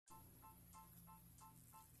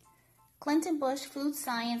Clinton Bush Food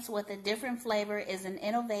Science with a Different Flavor is an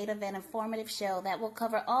innovative and informative show that will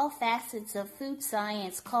cover all facets of food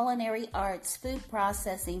science, culinary arts, food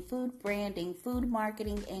processing, food branding, food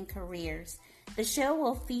marketing, and careers. The show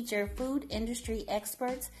will feature food industry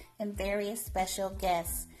experts and various special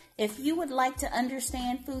guests. If you would like to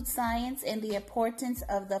understand food science and the importance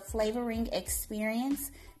of the flavoring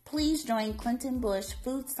experience, please join Clinton Bush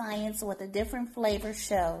Food Science with a Different Flavor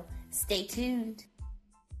show. Stay tuned.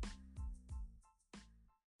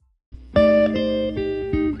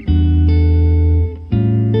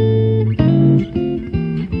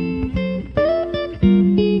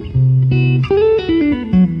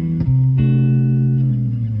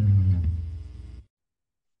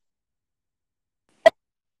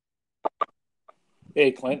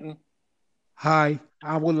 Hey, Clinton. Hi,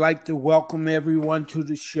 I would like to welcome everyone to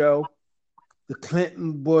the show, the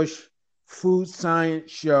Clinton Bush Food Science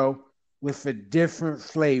Show with a different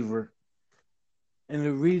flavor. And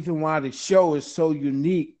the reason why the show is so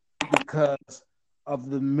unique because of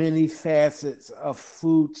the many facets of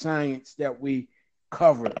food science that we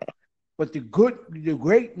cover. But the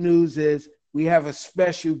great news is we have a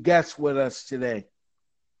special guest with us today.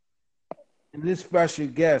 And this special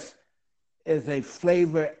guest is a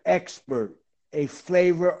flavor expert, a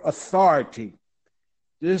flavor authority.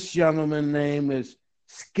 This gentleman's name is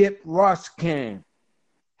Skip Roskam.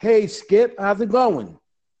 Hey, Skip, how's it going?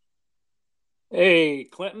 Hey,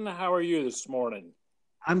 Clinton, how are you this morning?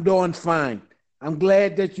 I'm doing fine. I'm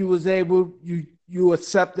glad that you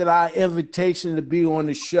accepted our invitation to be on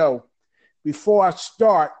the show. Before I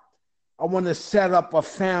start, I want to set up a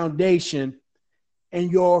foundation,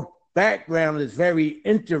 and your background is very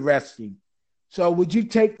interesting. So would you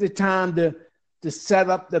take the time to set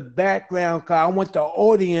up the background? Because I want the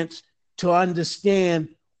audience to understand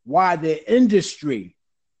why the industry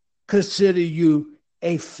consider you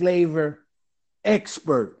a flavor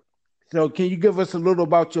expert. So can you give us a little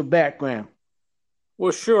about your background?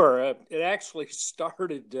 Well, sure. It actually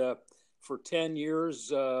started for 10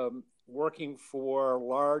 years working for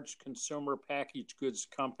large consumer packaged goods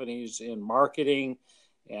companies in marketing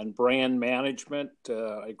and brand management.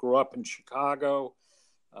 I grew up in Chicago,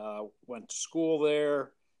 went to school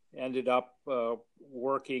there, ended up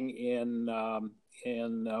working in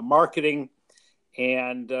marketing,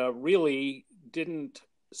 and really didn't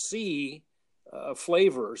see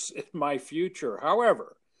flavors in my future.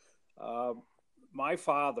 However, my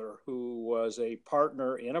father, who was a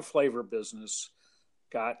partner in a flavor business,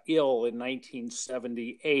 got ill in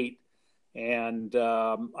 1978. And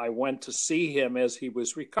I went to see him as he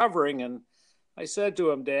was recovering. And I said to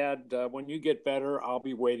him, Dad, when you get better, I'll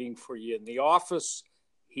be waiting for you in the office.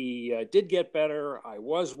 He did get better. I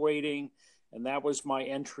was waiting. And that was my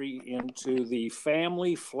entry into the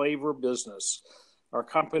family flavor business. Our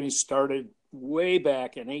company started way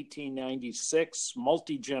back in 1896,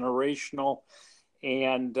 multi-generational.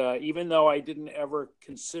 And even though I didn't ever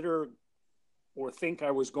consider or think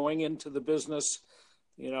I was going into the business,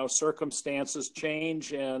 circumstances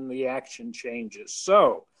change and the action changes.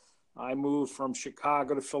 So I moved from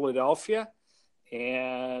Chicago to Philadelphia,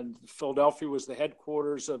 and Philadelphia was the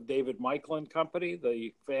headquarters of David Michael and Company,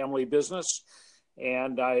 the family business.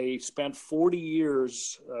 And I spent 40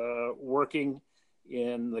 years working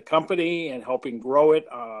in the company and helping grow it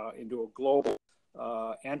into a global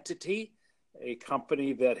entity, a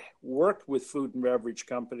company that worked with food and beverage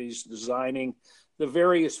companies, designing the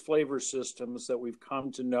various flavor systems that we've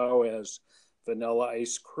come to know as vanilla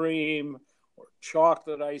ice cream or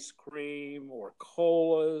chocolate ice cream or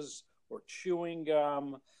colas or chewing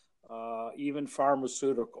gum, even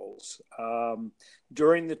pharmaceuticals.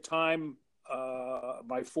 During the time,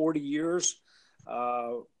 my 40 years,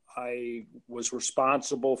 I was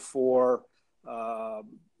responsible for,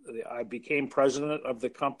 I became president of the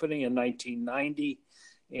company in 1990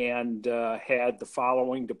 and had the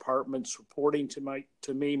following departments reporting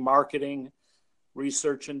to me: marketing,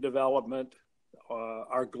 research and development,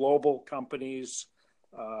 our global companies,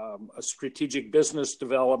 a strategic business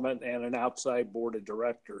development, and an outside board of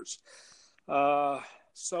directors.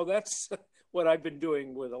 So that's what I've been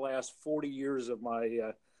doing with the last 40 years of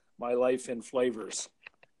my life in flavors.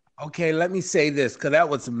 Okay, let me say this, because that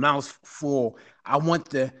was a mouthful. I want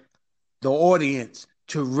the audience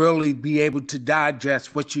to really be able to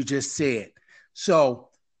digest what you just said. So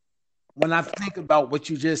when I think about what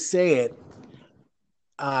you just said,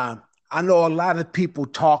 I know a lot of people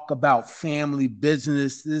talk about family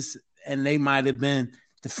businesses, and they might have been,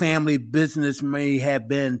 the family business may have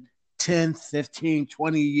been 10, 15,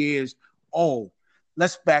 20 years old.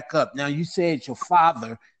 Let's back up. Now, you said your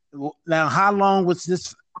father. Now, how long was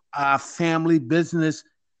this family business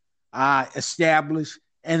established,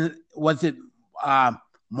 and was it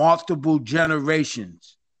multiple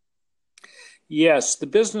generations? Yes, the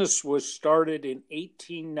business was started in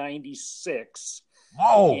 1896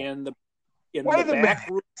 Whoa! in the Wait a minute. back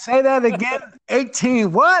room. Say that again.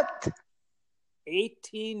 18 what?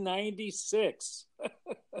 1896.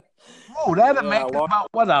 Oh, that'll Yeah, make about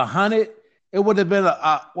what 100. It would have been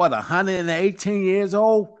what 118 years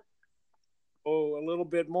old. a little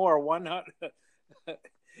bit more. 100.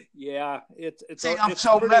 Yeah, it's See, I'm it's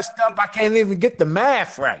so pretty. messed up. I can't even get the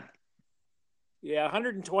math right. Yeah,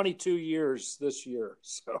 122 years this year.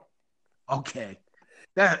 So Okay,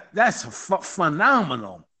 that's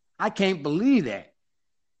phenomenal. I can't believe that.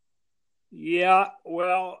 yeah,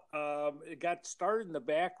 well, it got started in the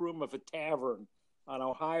back room of a tavern on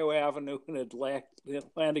Ohio Avenue in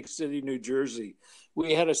Atlantic City, New Jersey.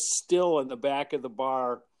 We had a still in the back of the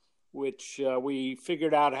bar, which we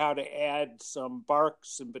figured out how to add some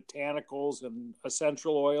barks and botanicals and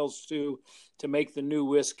essential oils to make the new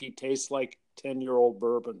whiskey taste like 10-year-old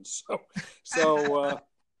bourbon. So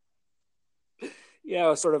yeah, it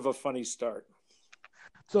was sort of a funny start.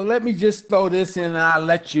 So let me just throw this in, and I'll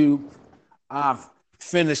let you uh,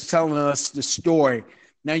 finish telling us the story.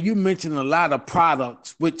 Now, you mentioned a lot of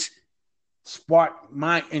products, which sparked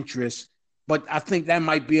my interest, but I think that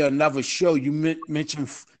might be another show. You mentioned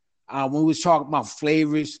when we was talking about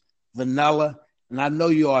flavors, vanilla, and I know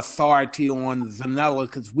your authority on vanilla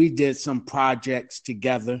because we did some projects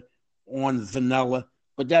together on vanilla.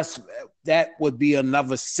 But that would be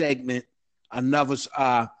another segment, another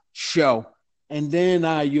show. And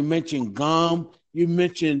then you mentioned gum. You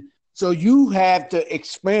mentioned so you have the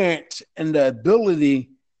experience and the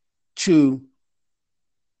ability to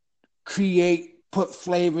put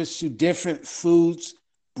flavors to different foods,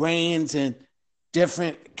 brands, and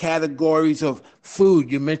different categories of food.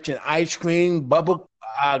 You mentioned ice cream, bubble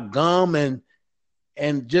gum, and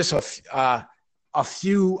just a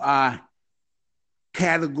few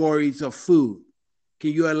categories of food.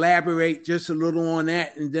 Can you elaborate just a little on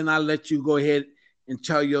that, and then I'll let you go ahead and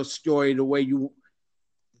tell your story the way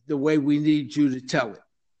we need you to tell it.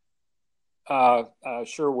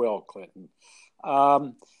 Sure will, Clinton.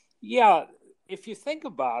 Yeah, if you think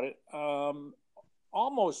about it,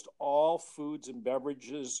 almost all foods and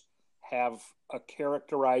beverages have a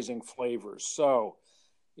characterizing flavor. So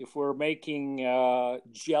if we're making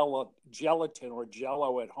gelatin or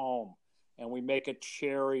jello at home, and we make a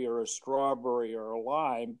cherry or a strawberry or a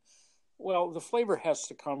lime, well, the flavor has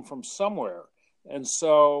to come from somewhere. And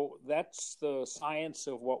so that's the science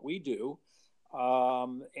of what we do.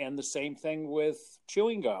 And the same thing with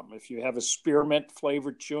chewing gum. If you have a spearmint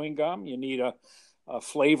flavored chewing gum, you need a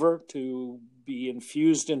flavor to be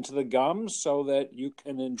infused into the gum so that you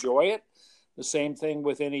can enjoy it. The same thing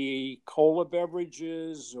with any cola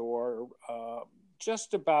beverages or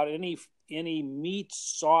just about any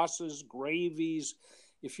meats, sauces, gravies.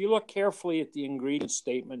 If you look carefully at the ingredient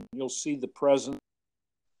statement, you'll see the presence.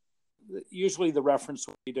 Usually the reference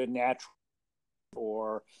will be to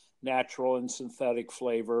natural and synthetic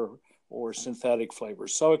flavor or synthetic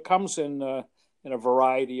flavors. So it comes in a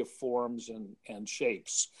variety of forms and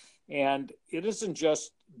shapes. And it isn't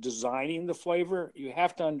just designing the flavor. You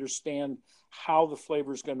have to understand how the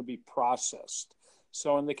flavor is going to be processed.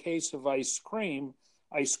 So in the case of ice cream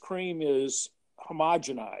is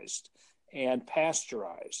homogenized and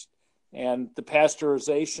pasteurized. And the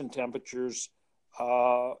pasteurization temperatures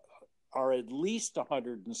are at least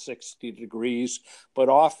 160 degrees, but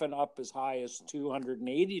often up as high as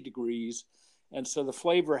 280 degrees. And so the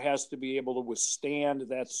flavor has to be able to withstand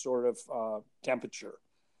that sort of temperature.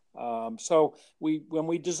 So when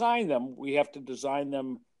we design them, we have to design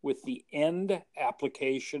them with the end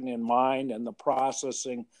application in mind and the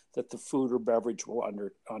processing that the food or beverage will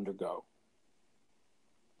undergo.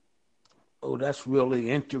 Oh, that's really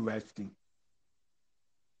interesting.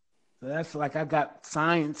 So that's like I got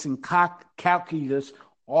science and calculus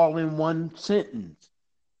all in one sentence.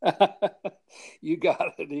 You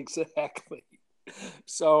got it exactly.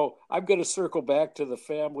 So I'm going to circle back to the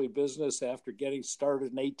family business after getting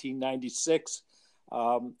started in 1896.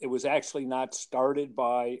 It was actually not started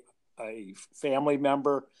by a family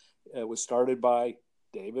member. It was started by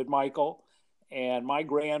David Michael. And my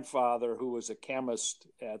grandfather, who was a chemist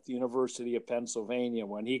at the University of Pennsylvania,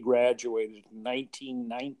 when he graduated in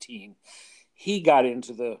 1919, he got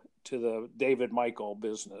into the David Michael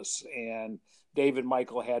business. And David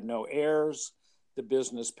Michael had no heirs. The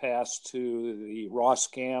business passed to the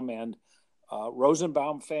Roskam and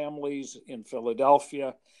Rosenbaum families in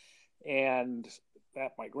Philadelphia. And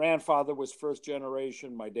that my grandfather was first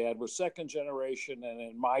generation, my dad was second generation, and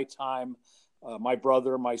in my time, My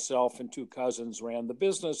brother, myself, and two cousins ran the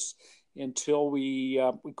business until we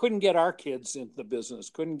couldn't get our kids into the business,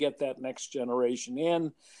 couldn't get that next generation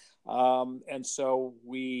in. And so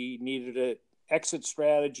we needed an exit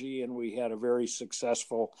strategy, and we had a very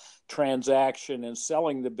successful transaction in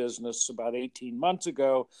selling the business about 18 months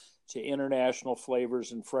ago to International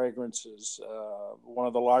Flavors and Fragrances, one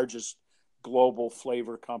of the largest global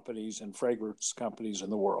flavor companies and fragrance companies in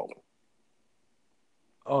the world.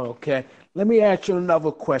 Oh, okay. Let me ask you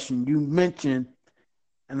another question. You mentioned,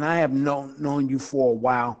 and I have known you for a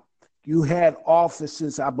while, you had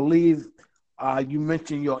offices, I believe you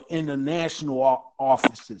mentioned your international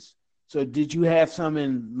offices. So did you have some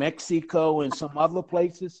in Mexico and some other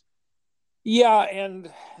places? Yeah,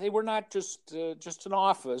 and they were not just an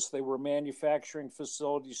office. They were manufacturing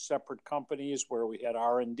facilities, separate companies where we had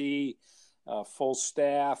R&D, full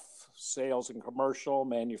staff, sales and commercial,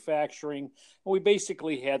 manufacturing. And we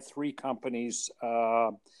basically had three companies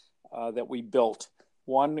that we built.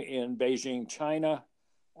 One in Beijing, China,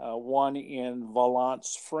 one in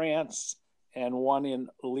Valence, France, and one in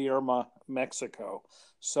Lerma, Mexico.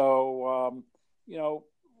 So,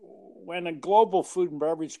 when a global food and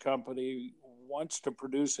beverage company wants to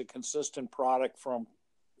produce a consistent product from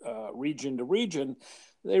region to region,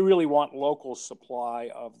 they really want local supply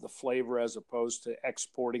of the flavor as opposed to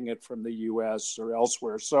exporting it from the U.S. or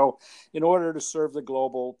elsewhere. So in order to serve the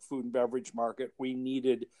global food and beverage market, we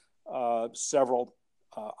needed several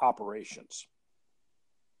operations.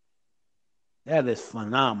 That is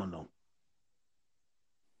phenomenal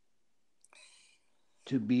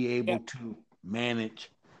to be able to manage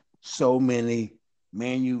so many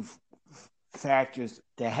manufacturers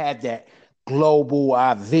that had that global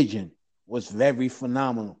vision was very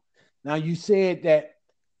phenomenal. Now, you said that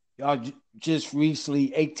y'all just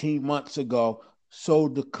recently, 18 months ago,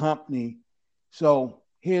 sold the company. So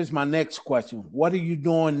here's my next question. What are you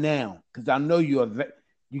doing now? Because I know you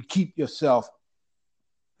keep yourself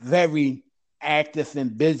very active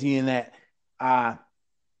and busy in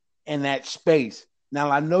that space. Now,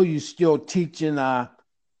 I know you're still teaching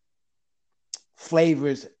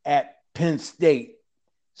flavors at Penn State.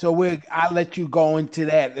 So I'll let you go into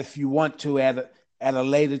that if you want to at a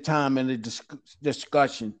later time in the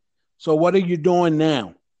discussion. So what are you doing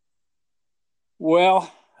now? Well,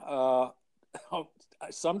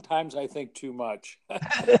 sometimes I think too much.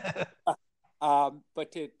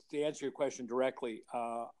 But to answer your question directly,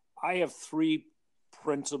 I have three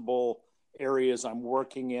principal areas I'm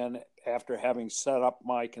working in after having set up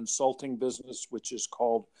my consulting business, which is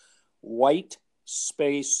called White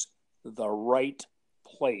Space, the Right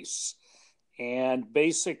Place. And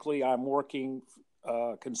basically, I'm working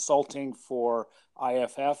consulting for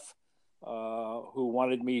IFF, who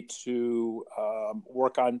wanted me to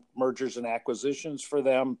work on mergers and acquisitions for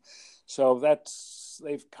them. So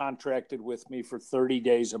they've contracted with me for 30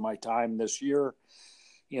 days of my time this year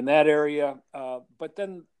in that area. But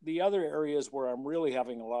then the other areas where I'm really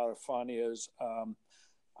having a lot of fun is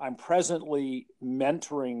I'm presently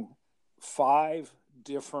mentoring 5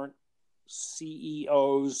 different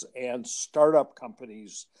CEOs and startup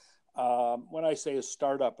companies. When I say a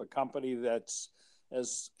startup, a company that's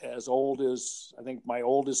as old as, I think my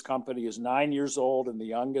oldest company is 9 years old and the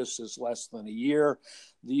youngest is less than a year.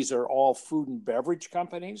 These are all food and beverage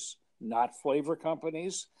companies, not flavor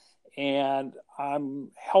companies. And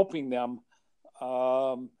I'm helping them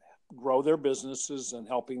grow their businesses and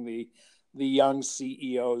helping the young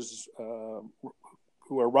CEOs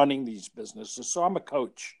who are running these businesses. So I'm a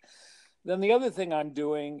coach. Then the other thing I'm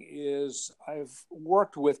doing is I've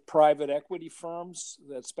worked with private equity firms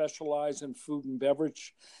that specialize in food and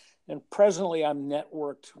beverage. And presently I'm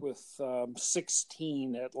networked with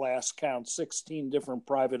 16 at last count, 16 different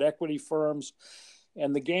private equity firms.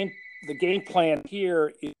 And the game plan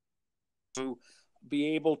here is to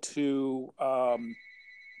be able to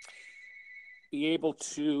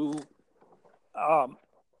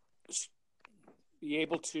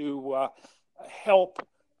help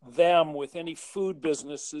them with any food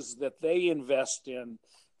businesses that they invest in.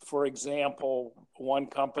 For example, one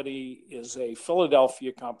company is a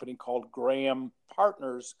Philadelphia company called Graham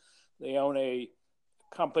Partners. They own a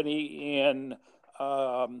company in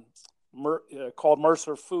called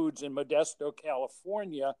Mercer Foods in Modesto,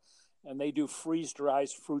 California, and they do freeze-dried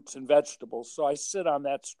fruits and vegetables. So I sit on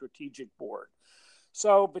that strategic board.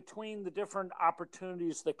 So between the different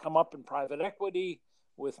opportunities that come up in private equity,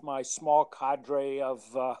 with my small cadre of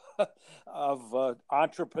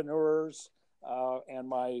entrepreneurs and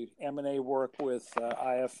my M&A work with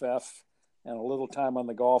IFF and a little time on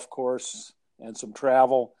the golf course and some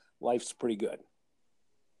travel, life's pretty good.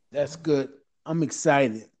 That's good. I'm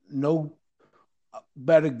excited. No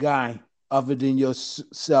better guy other than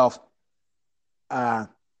yourself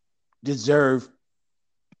deserve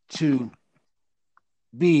to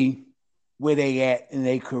be where they at in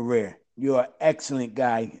their career. You're an excellent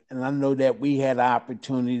guy, and I know that we had an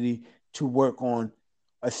opportunity to work on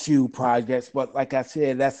a few projects, but like I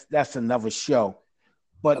said, that's another show.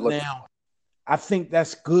 But now I think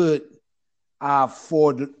that's good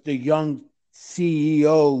for the young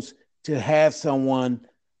CEOs to have someone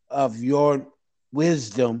of your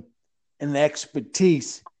wisdom and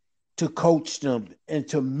expertise to coach them and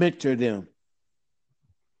to mentor them.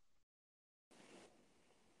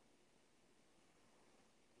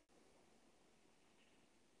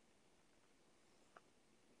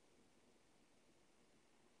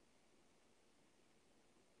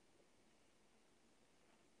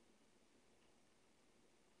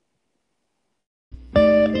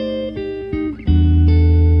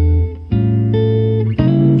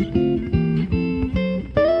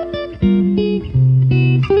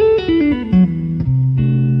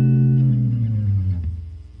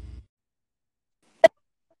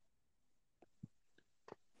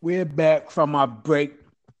 We're back from our break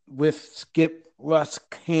with Skip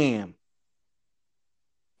Ruscam.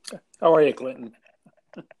 How are you, Clinton?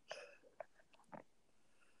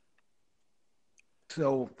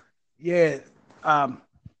 So, yeah, I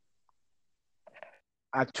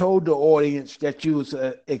told the audience that you was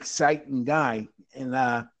an exciting guy, and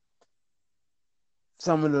I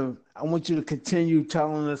want you to continue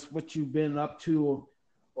telling us what you've been up to,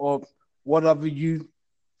 or whatever you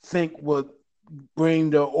think would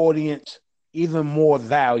bring the audience even more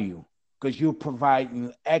value, because you're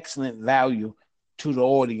providing excellent value to the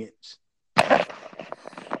audience.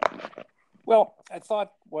 Well, I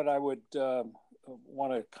thought what I would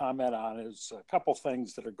want to comment on is a couple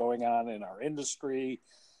things that are going on in our industry.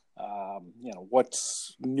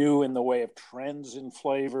 What's new in the way of trends in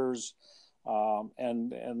flavors,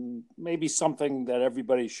 and maybe something that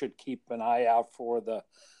everybody should keep an eye out for,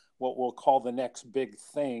 what we'll call the next big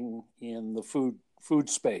thing in the food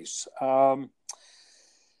space.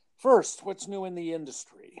 First, what's new in the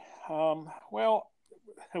industry? Well,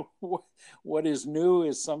 what is new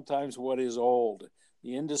is sometimes what is old.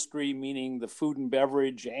 The industry, meaning the food and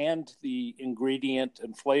beverage and the ingredient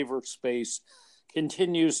and flavor space,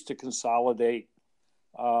 continues to consolidate.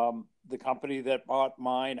 The company that bought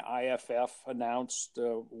mine, IFF, announced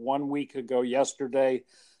 1 week ago yesterday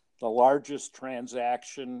the largest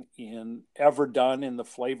transaction ever done in the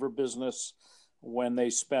flavor business, when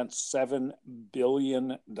they spent $7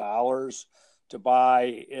 billion to buy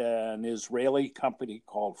an Israeli company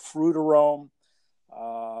called Frutarom.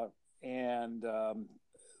 And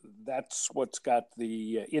that's what's got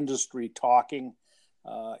the industry talking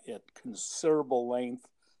at considerable length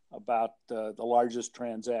about the largest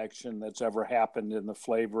transaction that's ever happened in the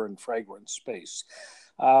flavor and fragrance space.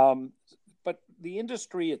 But the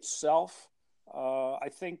industry itself, I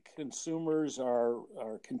think consumers are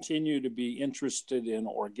continue to be interested in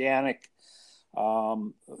organic,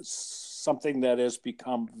 something that has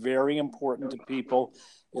become very important to people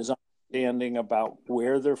is understanding about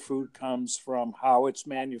where their food comes from, how it's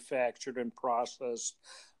manufactured and processed.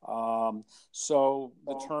 So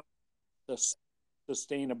the term, the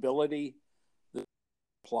sustainability, the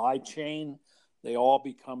supply chain, they all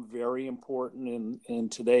become very important in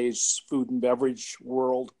today's food and beverage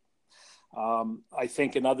world. I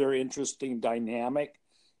think another interesting dynamic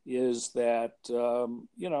is that,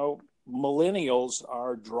 millennials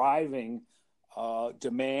are driving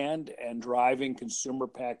demand and driving consumer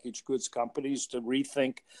packaged goods companies to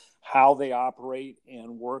rethink how they operate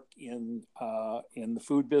and work in the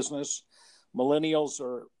food business. Millennials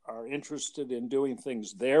are interested in doing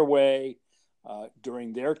things their way,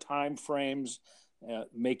 during their time frames,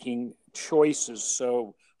 making choices.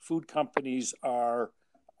 So food companies are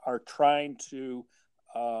trying to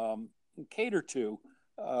cater to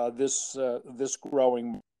this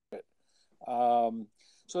growing market.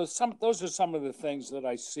 So those are some of the things that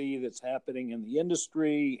I see that's happening in the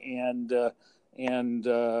industry and in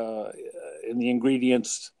the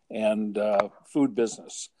ingredients and food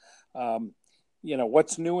business.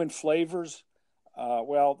 What's new in flavors?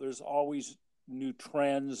 Well, there's always new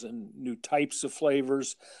trends and new types of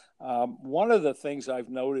flavors. One of the things I've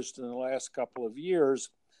noticed in the last couple of years,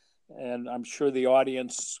 and I'm sure the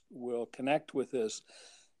audience will connect with this,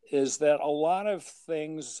 is that a lot of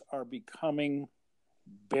things are becoming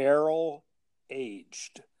barrel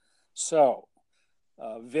aged. So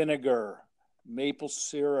vinegar, maple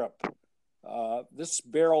syrup, this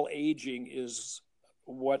barrel aging is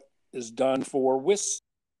what is done for whiskey,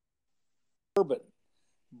 bourbon,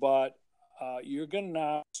 but you're going to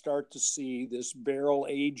now start to see this barrel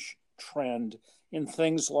age trend in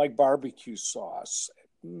things like barbecue sauce,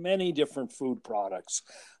 many different food products,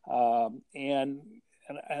 and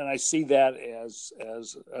I see that as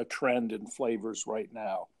a trend in flavors right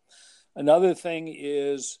now. Another thing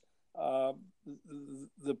is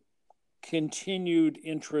the continued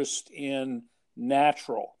interest in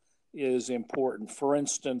natural is important. For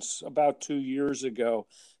instance, about 2 years ago,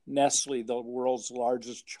 Nestle, the world's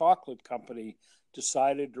largest chocolate company,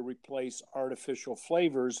 decided to replace artificial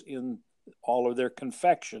flavors in all of their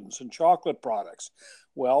confections and chocolate products.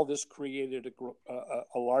 Well, this created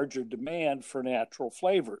a larger demand for natural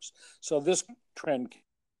flavors. So this trend,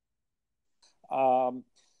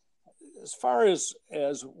 as far as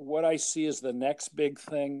what I see as the next big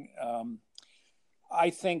thing, I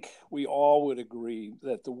think we all would agree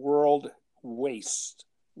that the world wastes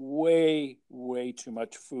way too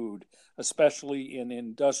much food, especially in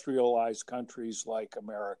industrialized countries like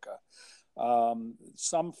America.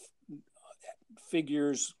 Some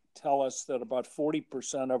figures tell us that about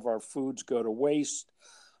 40% of our foods go to waste.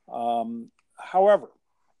 However,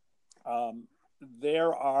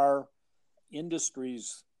 there are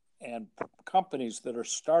industries and companies that are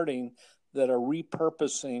starting that are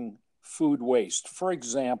repurposing food waste. For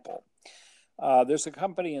example, there's a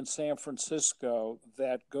company in San Francisco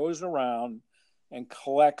that goes around and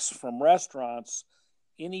collects from restaurants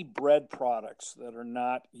any bread products that are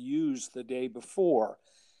not used the day before.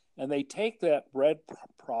 And they take that bread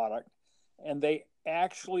product and they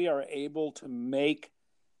actually are able to make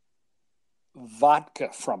vodka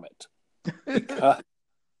from it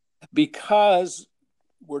because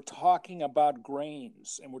we're talking about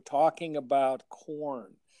grains and we're talking about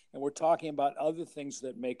corn and we're talking about other things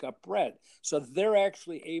that make up bread. So they're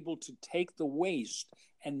actually able to take the waste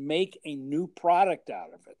and make a new product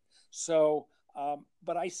out of it. So,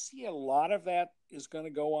 but I see a lot of that is going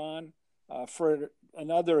to go on. For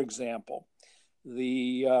another example,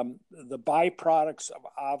 the byproducts of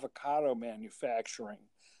avocado manufacturing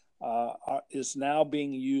is now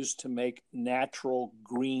being used to make natural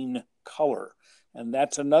green color. And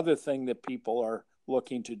that's another thing that people are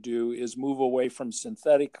looking to do, is move away from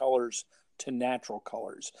synthetic colors to natural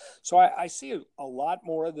colors. So I see a lot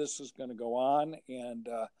more of this is going to go on, and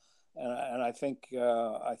I think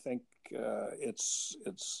it's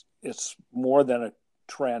more than a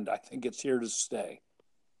trend. I think it's here to stay.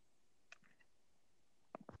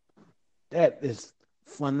 That is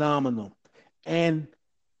phenomenal. And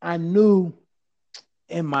I knew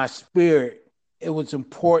in my spirit it was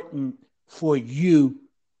important for you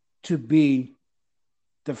to be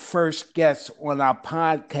the first guest on our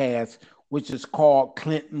podcast, which is called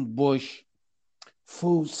Clinton Bush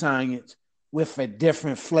Food Science with a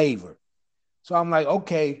Different Flavor. So I'm like,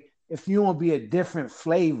 okay, if you want to be a different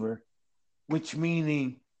flavor, which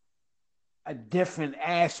meaning a different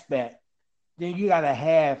aspect, then you got to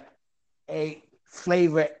have a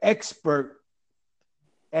flavor expert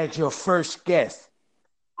as your first guest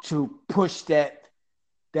to push that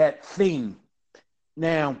theme.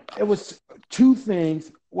 Now, it was two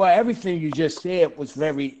things. Well, everything you just said was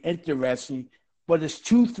very interesting, but it's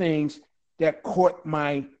two things that caught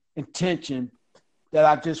my attention that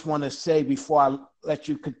I just want to say before I let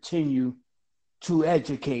you continue to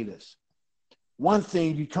educate us. One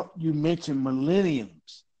thing you mentioned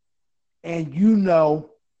millenniums, and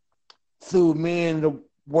through me and the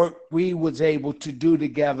work we was able to do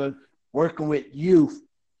together, working with youth,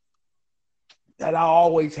 that I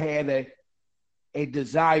always had a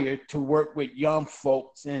desire to work with young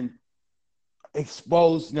folks and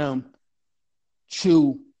expose them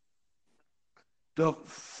to the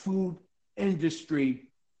food industry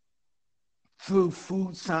through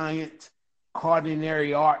food science,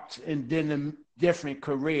 culinary arts, and then the different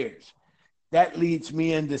careers. That leads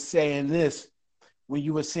me into saying this, when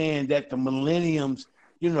you were saying that the millenniums,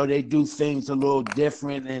 they do things a little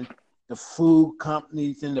different, and the food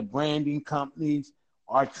companies and the branding companies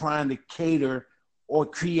are trying to cater or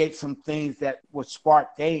create some things that would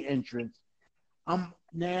spark their entrance. I'm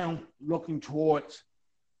now looking towards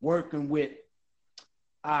working with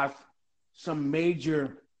some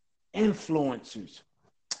major influencers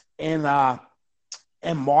in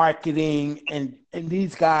marketing, and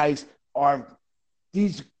these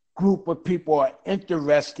group of people are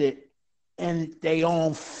interested in their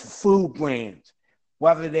own food brands,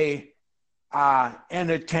 whether they are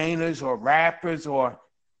entertainers or rappers or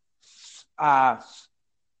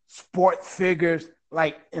sport figures.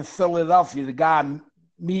 Like in Philadelphia, the guy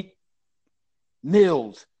Meek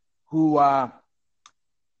Mills, who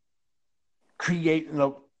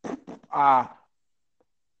creating a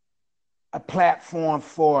platform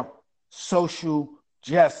for social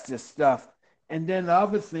justice stuff. And then the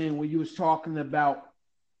other thing, when you was talking about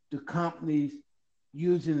the companies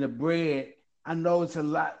using the bread, I know it's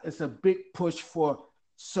a big push for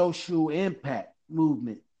social impact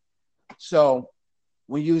movement. So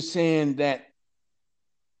when you're saying that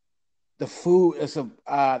the food is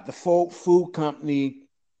the food company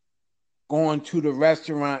going to the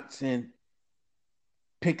restaurants and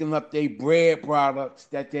picking up their bread products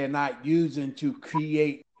that they're not using to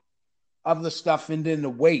create other stuff and then the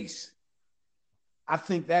waste. I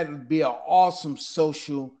think that would be an awesome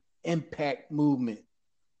social impact movement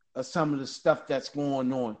of some of the stuff that's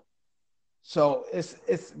going on. So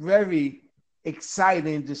it's very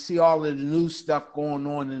exciting to see all of the new stuff going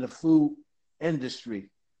on in the food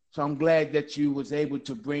industry. So I'm glad that you was able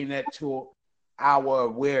to bring that to our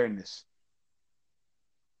awareness.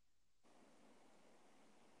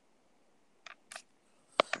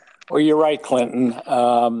 Well, you're right, Clinton.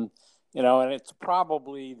 And it's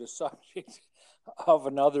probably the subject of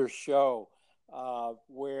another show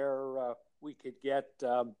where we could get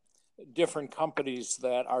different companies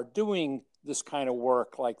that are doing this kind of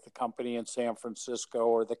work, like the company in San Francisco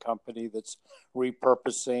or the company that's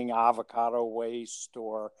repurposing avocado waste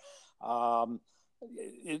or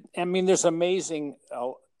there's amazing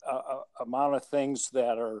amount of things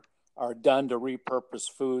that are done to repurpose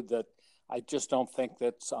food that I just don't think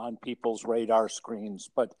that's on people's radar screens,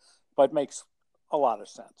 but makes a lot of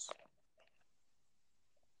sense.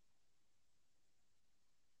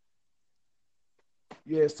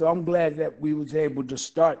 Yeah, so I'm glad that we was able to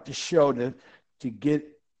start the show to get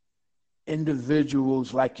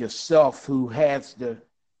individuals like yourself who has the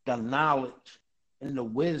knowledge and the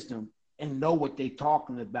wisdom and know what they're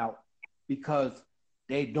talking about because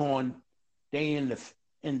they in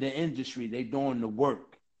the industry, they doing the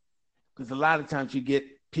work. Because a lot of times you get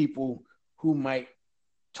people who might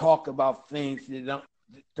talk about things that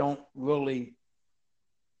don't really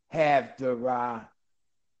have the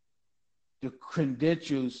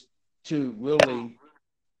credentials to really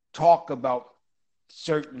talk about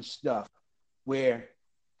certain stuff where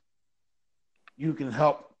you can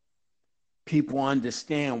help people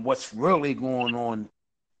understand what's really going on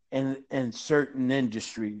in certain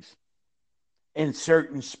industries, in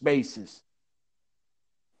certain spaces.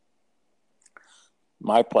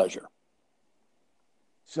 My pleasure.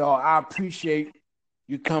 So I appreciate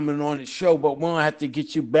you coming on the show, but we'll have to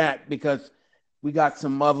get you back because we got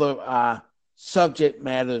some other subject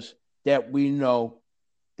matters that we know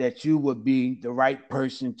that you would be the right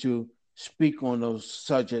person to speak on those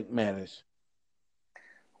subject matters.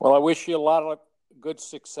 Well, I wish you a lot of good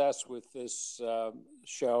success with this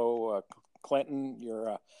show, Clinton.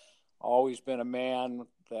 You're always been a man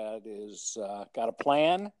that is got a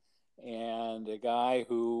plan and a guy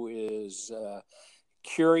who is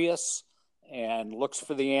curious and looks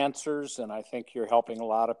for the answers. And I think you're helping a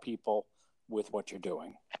lot of people with what you're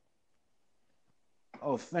doing.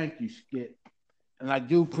 Oh, thank you, Skip. And I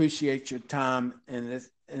do appreciate your time. And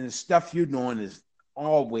the stuff you're doing is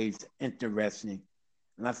always interesting.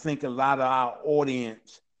 And I think a lot of our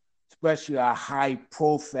audience, especially our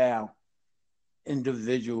high-profile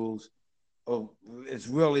individuals, is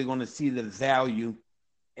really going to see the value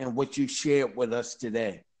in what you shared with us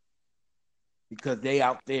today. Because they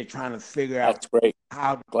out there trying to figure out great.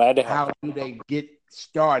 how do they get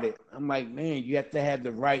started. I'm like, man, you have to have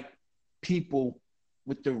the right people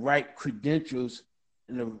with the right credentials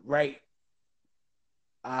and the right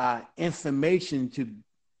information to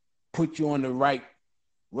put you on the right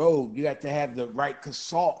road. You have to have the right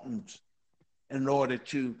consultants in order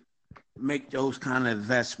to make those kind of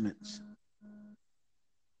investments.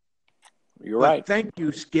 You're right. Thank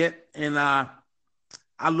you, Skip. And I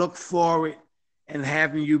look forward and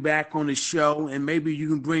having you back on the show, and maybe you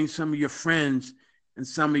can bring some of your friends and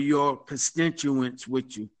some of your constituents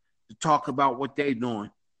with you to talk about what they're doing.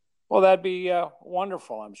 Well, that'd be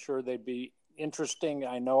wonderful. I'm sure they'd be interesting.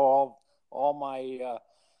 I know all my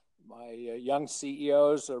my young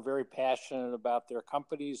CEOs are very passionate about their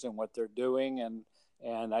companies and what they're doing,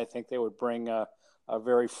 and I think they would bring a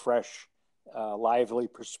very fresh, lively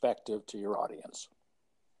perspective to your audience.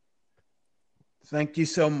 Thank you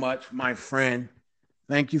so much, my friend.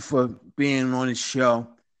 Thank you for being on the show,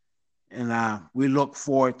 and we look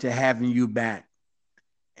forward to having you back.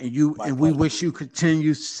 And we wish you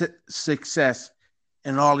continued success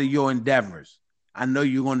in all of your endeavors. I know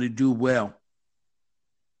you're going to do well.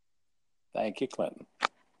 Thank you, Clinton.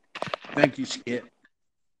 Thank you, Skip.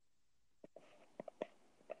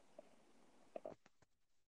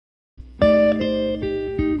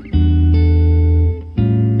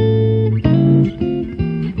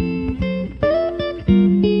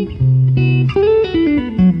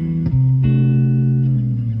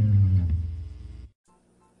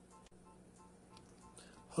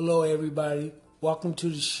 everybody. Welcome to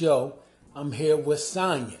the show. I'm here with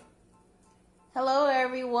Sonia. Hello,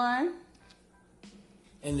 everyone.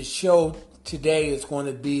 And the show today is going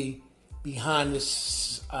to be behind the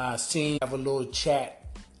scene. Have a little chat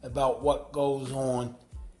about what goes on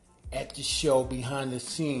at the show behind the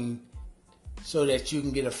scene so that you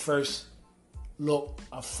can get a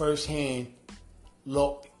first-hand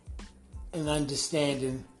look and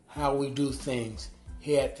understanding how we do things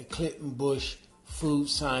here at the Clinton Bush Food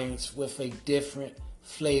Science with a Different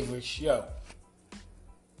Flavor show.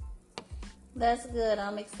 That's good.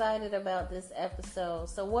 I'm excited about this episode.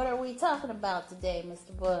 So what are we talking about today,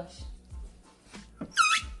 Mr. Bush?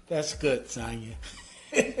 That's good, Sonia.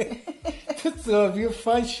 It's going to be a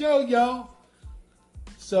fun show, y'all.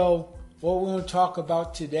 So what we're going to talk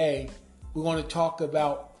about today, we're going to talk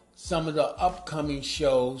about some of the upcoming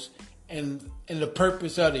shows and the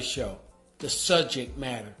purpose of the show, the subject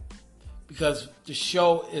matter. Because the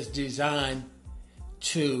show is designed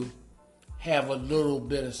to have a little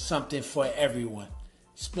bit of something for everyone.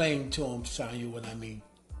 Explain to them, Sonia, what I mean.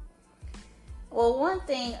 Well, one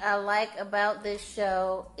thing I like about this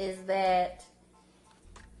show is that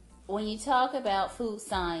when you talk about food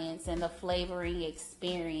science and the flavoring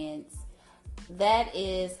experience, that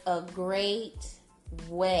is a great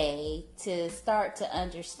way to start to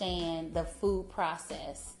understand the food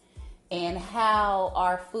process and how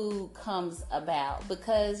our food comes about.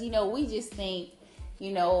 Because, we just think,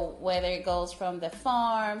 whether it goes from the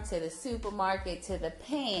farm to the supermarket to the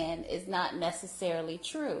pan is not necessarily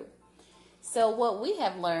true. So what we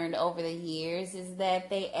have learned over the years is that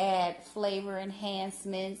they add flavor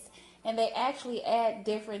enhancements and they actually add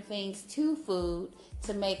different things to food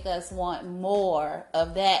to make us want more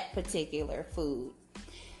of that particular food.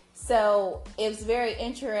 So it's very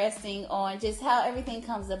interesting on just how everything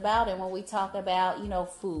comes about. And when we talk about,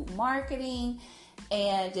 food marketing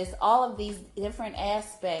and just all of these different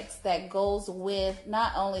aspects that goes with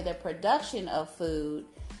not only the production of food,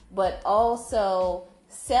 but also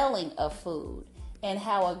selling of food and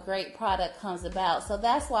how a great product comes about. So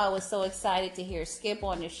that's why I was so excited to hear Skip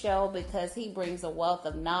on the show, because he brings a wealth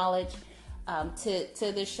of knowledge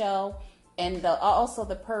to the show. And also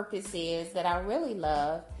the purpose is that I really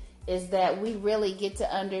love is that we really get to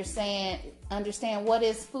understand what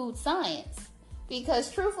is food science.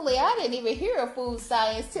 Because truthfully, I didn't even hear of food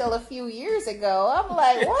science till a few years ago. I'm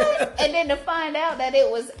like, what? And then to find out that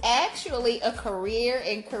it was actually a career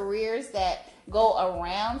and careers that go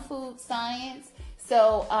around food science.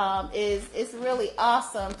 So it's really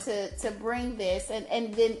awesome to bring this.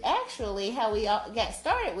 And then actually how we got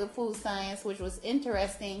started with food science, which was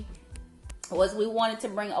interesting, was we wanted to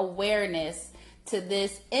bring awareness to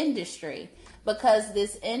this industry, because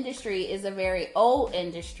this industry is a very old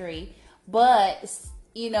industry, but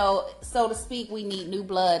so to speak, we need new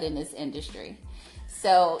blood in this industry.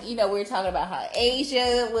 So we were talking about how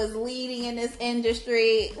Asia was leading in this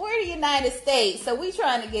industry. We're the United States, so we're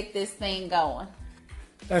trying to get this thing going.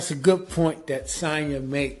 That's a good point that Sonia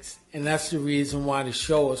makes, and that's the reason why the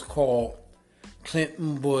show is called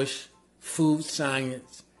Clinton Bush Food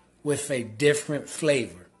Science with a Different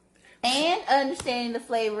Flavor. And understanding the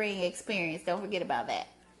flavoring experience. Don't forget about that.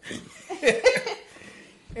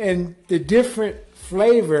 And the different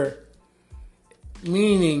flavor,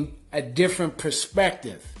 meaning a different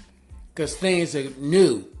perspective. Because things are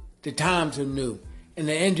new. The times are new. And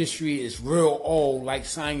the industry is real old, like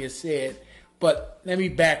Sonia said. But let me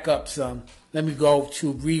back up some. Let me go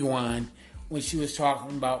to rewind when she was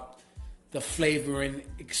talking about the flavoring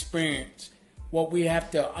experience. What we have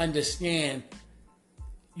to understand,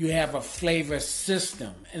 you have a flavor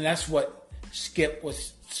system, and that's what Skip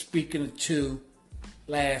was speaking to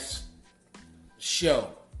last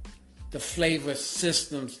show. The flavor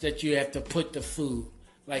systems that you have to put to food.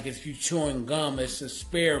 Like if you're chewing gum, it's a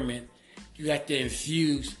spearmint. You got to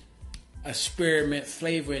infuse a spearmint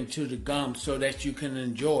flavor into the gum so that you can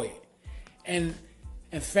enjoy it. And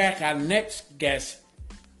in fact, our next guest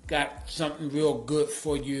got something real good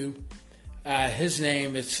for you. His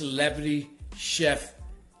name is celebrity chef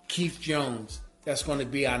Keith Jones. That's going to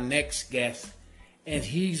be our next guest. And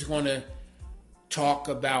he's going to talk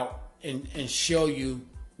about and show you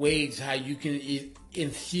ways how you can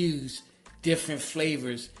infuse different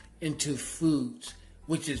flavors into foods,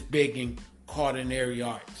 which is big in culinary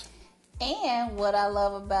arts. And what I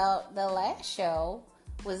love about the last show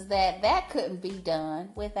was that couldn't be done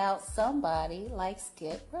without somebody like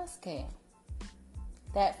Skip Ruskamp.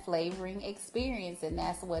 That flavoring experience, and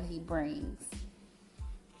that's what he brings.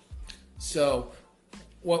 So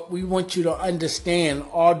what we want you to understand,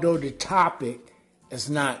 although the topic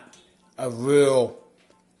is not a real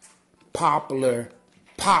popular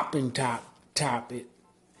popping topic.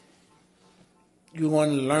 You're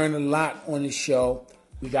going to learn a lot on the show.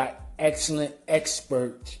 We got excellent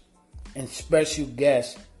experts and special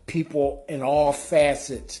guests, people in all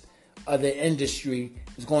facets of the industry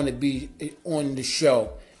is going to be on the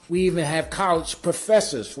show. We even have college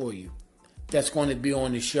professors for you that's going to be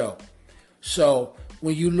on the show. So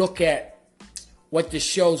when you look at what the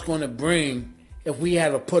show's going to bring, if we had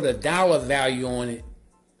to put a dollar value on it,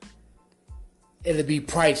 it'll be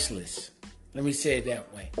priceless. Let me say it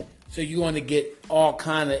that way. So you're going to get all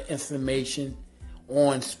kind of information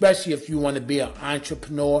on, especially if you want to be an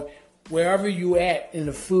entrepreneur. Wherever you at in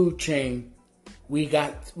the food chain, we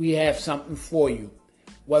have something for you.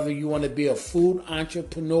 Whether you want to be a food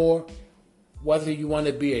entrepreneur, whether you want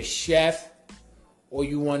to be a chef, or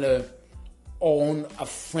you want to own a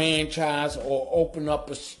franchise or open up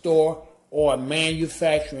a store or a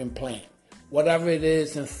manufacturing plant. Whatever it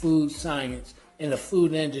is in food science, in the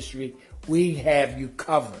food industry, we have you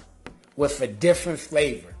covered with a different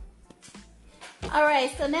flavor. All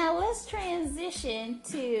right, so now let's transition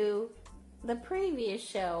to the previous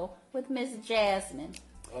show with Miss Jasmine.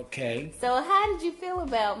 Okay. So how did you feel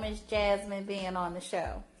about Miss Jasmine being on the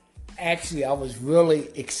show? Actually, I was really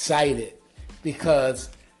excited because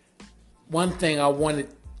one thing I wanted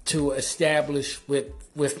to establish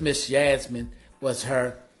with Miss Jasmine was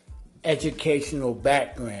her educational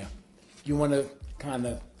background. You want to kind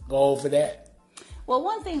of go over that? Well,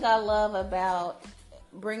 one thing I love about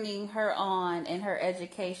bringing her on and her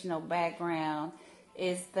educational background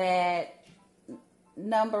is that,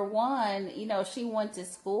 number one, she went to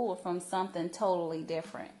school from something totally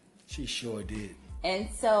different. She sure did. And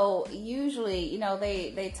so usually,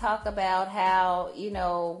 they talk about how,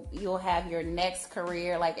 you'll have your next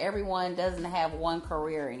career. Like everyone doesn't have one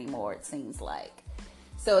career anymore, it seems like.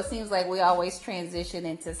 So it seems like we always transition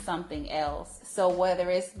into something else. So whether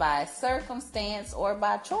it's by circumstance or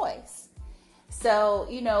by choice. So,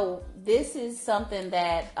 this is something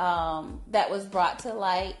that that was brought to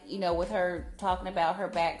light, with her talking about her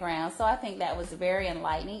background. So I think that was very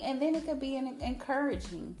enlightening. And then it could be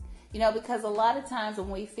encouraging, because a lot of times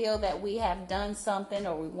when we feel that we have done something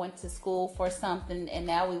or we went to school for something and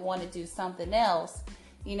now we want to do something else,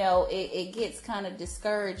 it gets kind of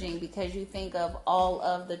discouraging because you think of all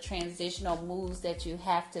of the transitional moves that you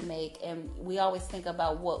have to make. And we always think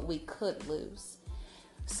about what we could lose.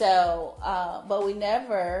 So, but we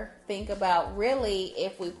never think about really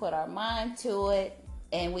if we put our mind to it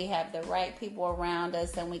and we have the right people around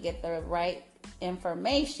us and we get the right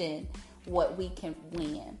information, what we can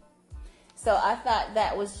win. So I thought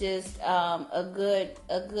that was just a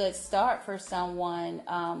good start for someone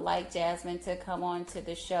like Jasmine to come on to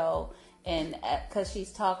the show, and because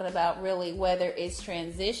she's talking about really whether it's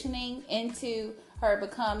transitioning into her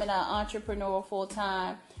becoming an entrepreneur full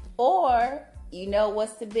time, or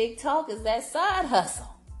what's the big talk is that side hustle.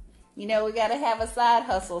 We got to have a side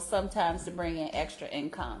hustle sometimes to bring in extra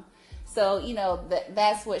income. So,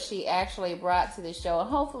 that's what she actually brought to the show. And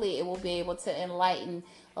hopefully it will be able to enlighten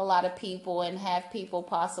a lot of people and have people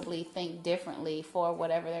possibly think differently for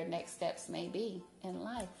whatever their next steps may be in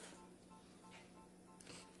life.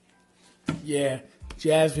 Yeah,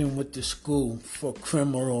 Jasmine went to school for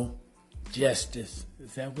criminal justice.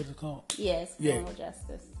 Is that what it's called? Yes, criminal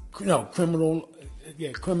justice. No,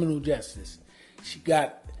 criminal justice.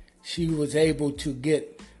 She was able to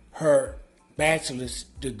get her bachelor's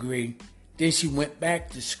degree. Then she went back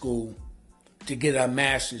to school to get her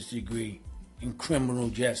master's degree in criminal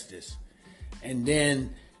justice. And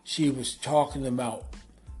then she was talking about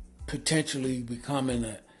potentially becoming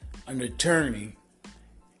an attorney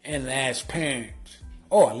and asked parents.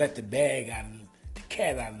 Oh, I let the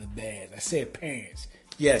cat out of the bag. I said parents.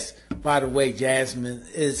 Yes, by the way, Jasmine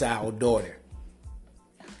is our daughter.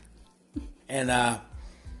 And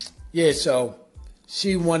so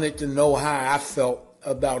she wanted to know how I felt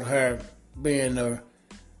about her being a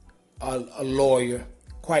lawyer.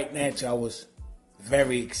 Quite naturally, I was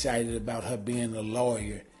very excited about her being a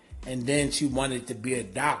lawyer. And then she wanted to be a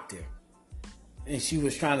doctor. And she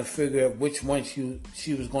was trying to figure out which one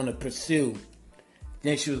she was going to pursue.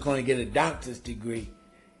 Then she was going to get a doctor's degree.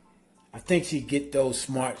 I think she'd get those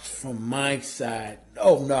smarts from my side.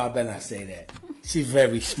 Oh, no, I better not say that. She's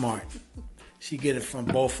very smart. She get it from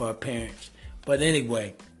both her parents. But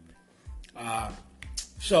anyway,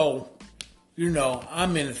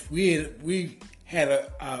 we had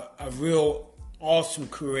a real awesome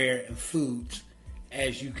career in foods,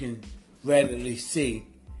 as you can readily see.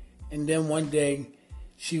 And then one day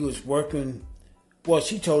she was working,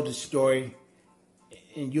 she told the story,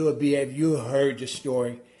 and you heard the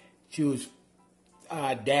story. She was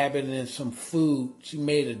dabbing in some food. She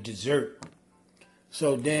made a dessert.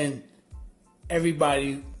 So then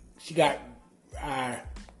she got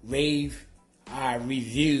rave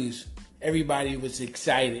reviews. Everybody was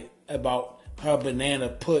excited about her banana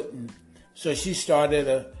pudding. So she started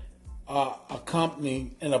a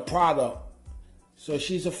company and a product. So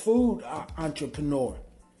she's a food entrepreneur.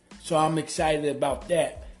 So I'm excited about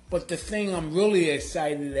that. But the thing I'm really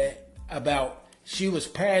excited about, she was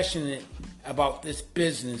passionate about this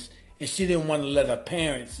business and she didn't want to let her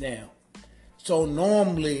parents down. So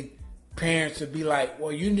normally parents would be like,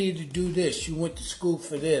 well, you need to do this. You went to school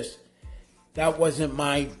for this. That wasn't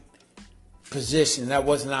my position. That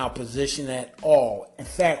wasn't our position at all. In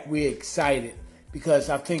fact, we're excited because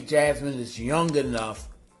I think Jasmine is young enough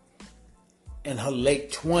in her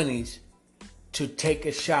late 20s to take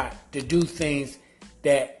a shot, to do things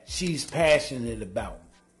that she's passionate about.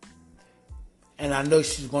 And I know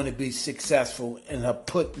she's going to be successful in her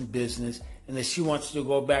pudding business. And if she wants to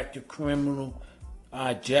go back to criminal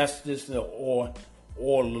justice or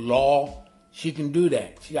law, she can do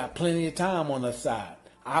that. She got plenty of time on her side.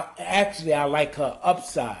 I like her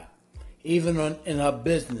upside, even in her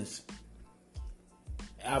business.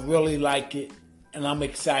 I really like it, and I'm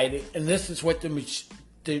excited. And this is what the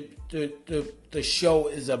show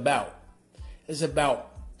is about. It's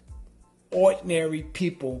about ordinary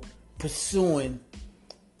people pursuing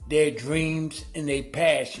their dreams and their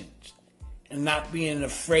passions and not being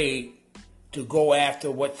afraid to go after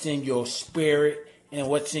what's in your spirit and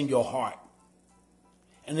what's in your heart.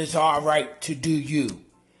 And it's all right to do you.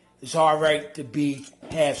 It's all right to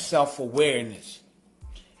have self-awareness.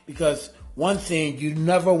 Because one thing you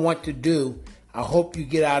never want to do, I hope you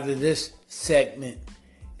get out of this segment,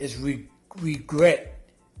 is regret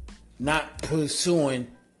not pursuing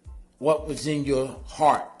what was in your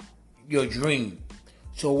heart, your dream.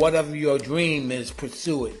 So whatever your dream is,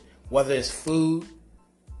 pursue it, whether it's food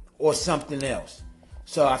or something else.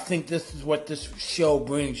 So I think this is what this show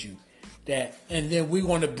brings you. And then we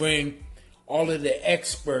want to bring all of the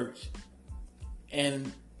experts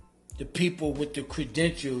and the people with the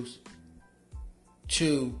credentials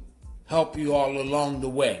to help you all along the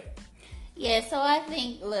way. Yeah, so I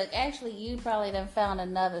think, look, actually you probably done found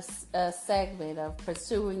another segment of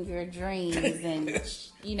pursuing your dreams and,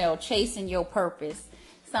 chasing your purpose,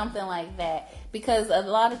 something like that. Because a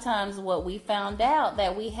lot of times what we found out,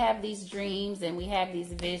 that we have these dreams and we have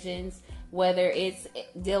these visions, whether it's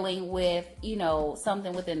dealing with,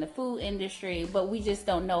 something within the food industry, but we just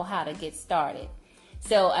don't know how to get started.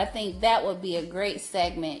 So I think that would be a great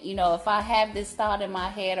segment. If I have this thought in my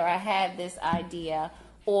head, or I have this idea,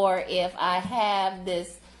 or if I have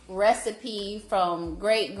this recipe from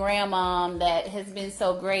great grandmom that has been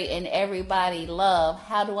so great and everybody love,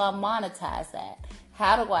 how do I monetize that?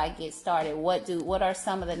 How do I get started? What are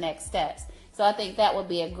some of the next steps? So I think that would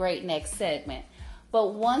be a great next segment.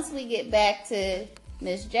 But once we get back to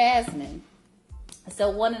Miss Jasmine,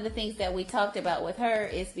 so one of the things that we talked about with her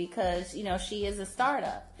is because, she is a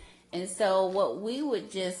startup. And so what we would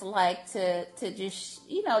just like to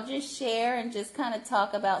just share and just kind of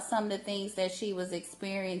talk about some of the things that she was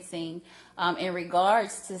experiencing in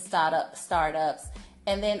regards to startups.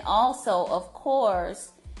 And then also, of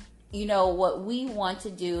course, what we want to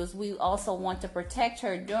do is we also want to protect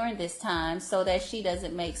her during this time so that she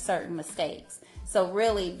doesn't make certain mistakes. So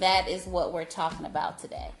really, that is what we're talking about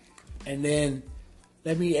today. And then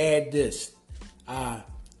let me add this.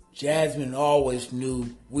 Jasmine always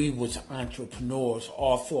knew we was entrepreneurs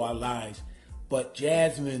all through our lives. But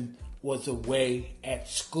Jasmine was away at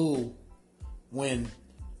school when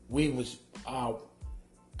we was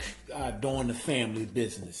doing the family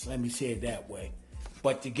business. Let me say it that way.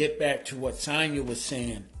 But to get back to what Sonia was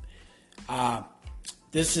saying,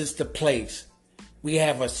 this is the place. We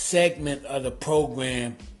have a segment of the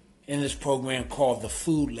program, in this program, called the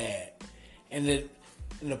Food Lab. And the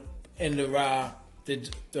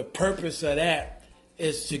purpose of that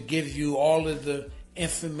is to give you all of the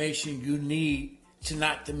information you need to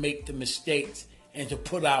make the mistakes and to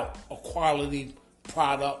put out a quality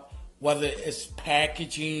product, whether it's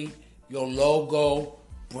packaging, your logo,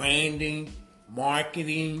 branding,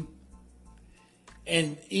 marketing,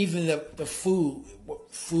 and even the food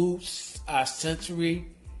sensory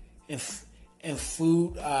and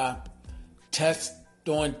food tests,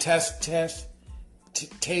 doing taste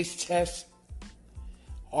tests,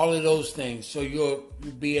 all of those things. So you'll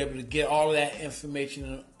be able to get all of that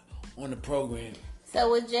information on the program.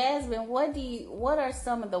 So with Jasmine, what are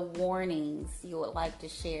some of the warnings you would like to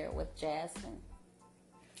share with Jasmine?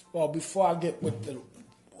 Well, before I get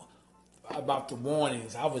about the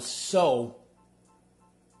warnings, I was so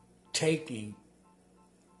taken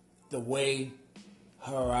the way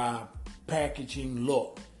her packaging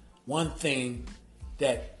look. One thing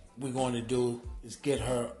that we're going to do is get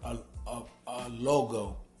her a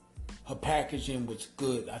logo. Her packaging was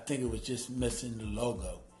good. I think it was just missing the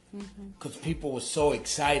logo. Because people were so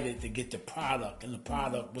excited to get the product, and the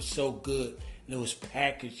product was so good, and it was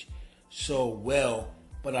packaged so well.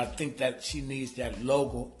 But I think that she needs that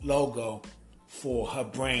logo for her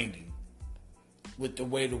branding. With the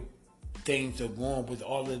way the things are going, with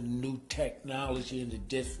all of the new technology and the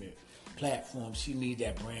different platforms, she needs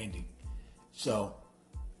that branding. So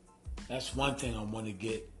that's one thing I want to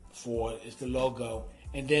get for is the logo.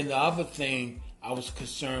 And then the other thing I was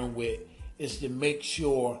concerned with is to make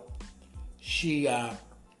sure she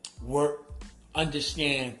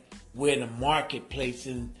understand where the marketplace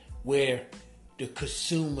and where the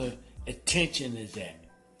consumer attention is at.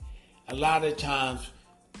 A lot of times,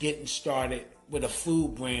 getting started with a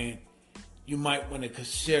food brand, you might want to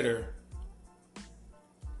consider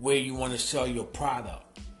where you want to sell your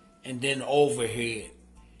product, and then overhead,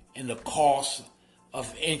 and the cost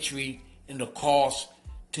of entry, and the cost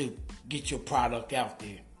to get your product out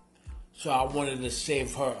there. So I wanted to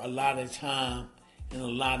save her a lot of time and a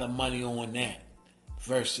lot of money on that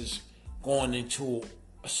versus going into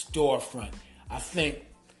a storefront. I think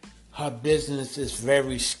her business is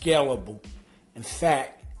very scalable. In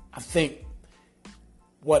fact, I think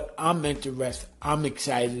what I'm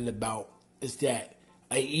excited about is that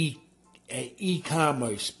an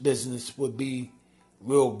e-commerce business would be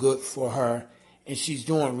real good for her, and she's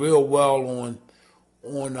doing real well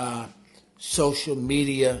on social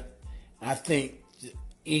media. I think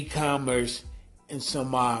e-commerce and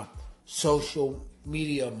some social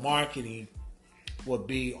media marketing would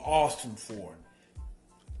be awesome for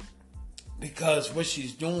her, because what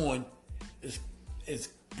she's doing is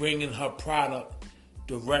bringing her product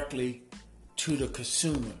directly to the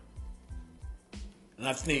consumer. And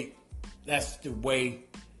I think that's the way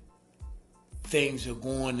things are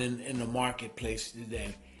going in the marketplace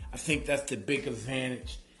today. I think that's the big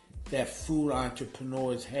advantage that food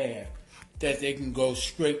entrepreneurs have, that they can go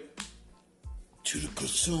straight to the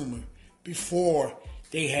consumer. Before,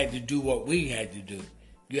 they had to do what we had to do.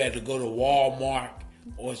 You had to go to Walmart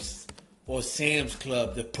or Sam's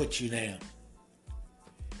Club to put you down.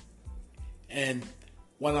 And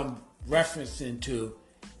what I'm referencing to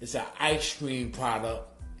is an ice cream product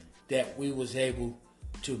that we was able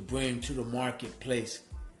to bring to the marketplace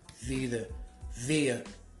via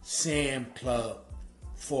Sam's Club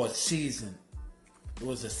for a season. It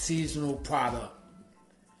was a seasonal product,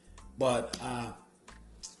 but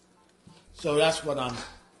so that's what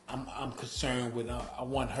I'm concerned with. I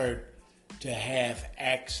want her to have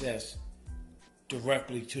access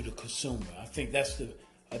directly to the consumer. I think that'd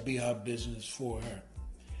be her business for her,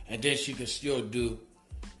 and then she can still do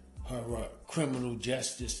her criminal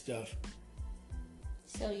justice stuff.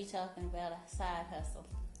 So you're talking about a side hustle?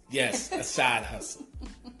 Yes, a side hustle.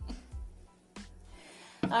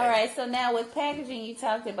 All right, so now with packaging, you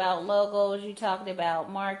talked about logos, you talked about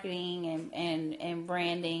marketing and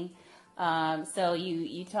branding. So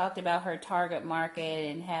you talked about her target market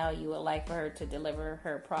and how you would like for her to deliver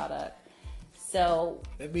her product. So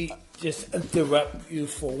let me just interrupt you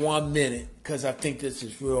for 1 minute, because I think this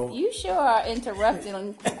is real. You sure are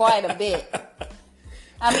interrupting quite a bit.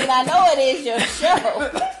 I mean, I know it is your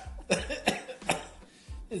show.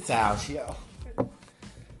 It's our show.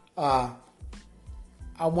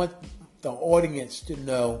 I want the audience to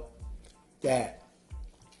know that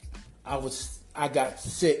I got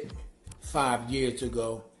sick 5 years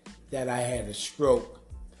ago, that I had a stroke.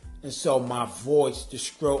 And so my voice, the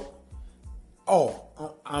stroke,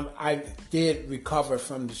 I did recover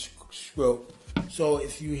from the stroke. So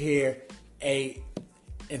if you hear a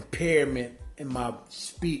impairment in my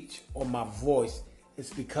speech or my voice,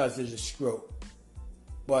 it's because of the stroke.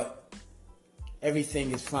 But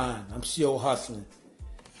everything is fine. I'm still hustling.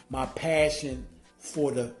 My passion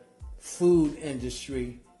for the food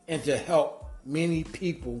industry and to help many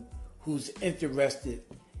people who's interested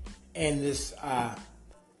in this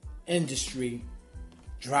industry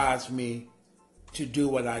drives me to do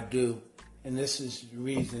what I do. And this is the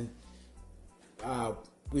reason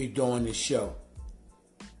we're doing this show.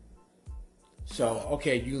 So,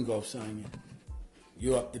 okay, you can go, Sonia.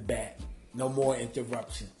 You're up to bat. No more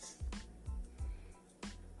interruptions.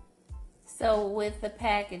 So with the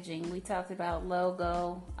packaging, we talked about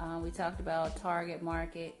logo, we talked about target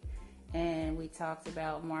market, and we talked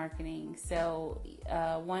about marketing. So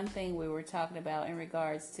one thing we were talking about in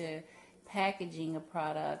regards to packaging a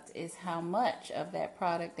product is how much of that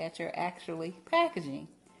product that you're actually packaging,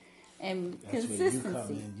 and That's consistency. Where you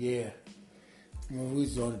come in. Yeah. when we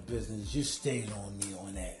was on the business, you stayed on me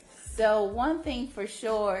on that. So one thing for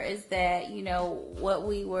sure is that, what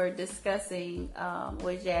we were discussing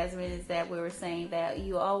with Jasmine is that we were saying that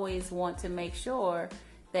you always want to make sure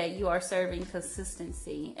that you are serving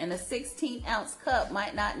consistency. And a 16-ounce cup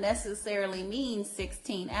might not necessarily mean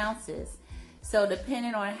 16 ounces. So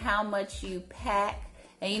depending on how much you pack,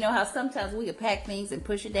 and you know how sometimes we could pack things and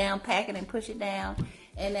push it down, pack it and push it down,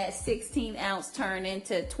 and that 16-ounce turn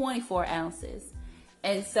into 24 ounces.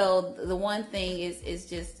 And so the one thing is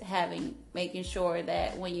just making sure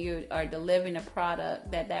that when you are delivering a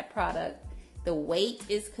product, that product, the weight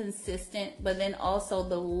is consistent, but then also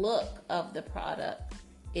the look of the product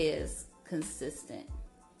is consistent.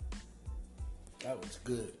 That was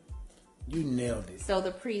good. You nailed it. So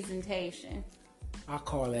the presentation. I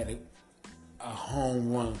call that a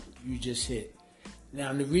home run you just hit.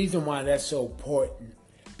 Now, the reason why that's so important,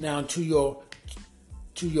 now to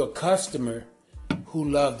your customer who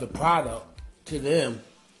love the product, to them,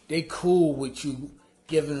 they cool with you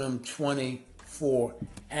giving them 24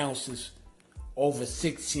 ounces over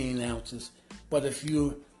 16 ounces. But if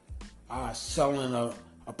you are selling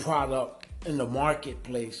a product in the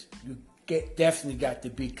marketplace, you definitely got to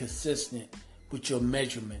be consistent with your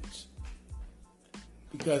measurements.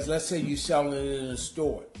 Because let's say you're selling it in a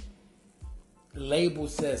store. The label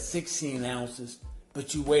says 16 ounces,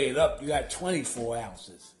 but you weigh it up, you got 24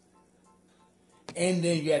 ounces. And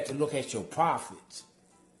then you have to look at your profits.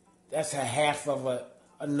 That's a half of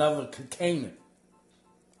another container.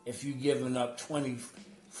 If you're giving up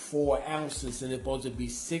 24 ounces and it's supposed to be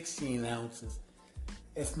 16 ounces,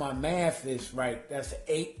 if my math is right, that's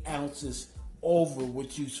 8 ounces over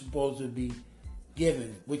what you're supposed to be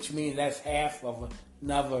giving, which means that's half of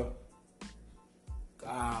another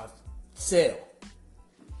sale.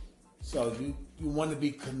 So you want to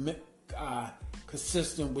be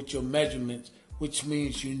consistent with your measurements, which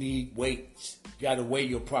means you need weights. You got to weigh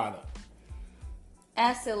your product.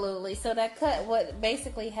 Absolutely. So that cut, what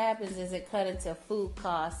basically happens is it cut into food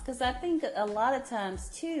costs. Because I think a lot of times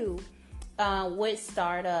too, with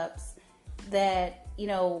startups, that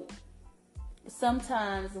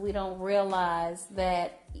sometimes we don't realize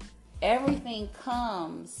that everything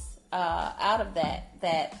comes out of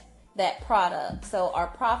that product. So our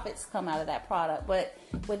profits come out of that product. But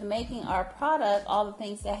with making our product, all the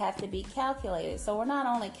things that have to be calculated. So we're not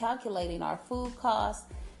only calculating our food costs,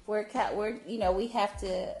 we have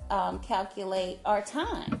to calculate our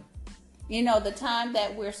time. The time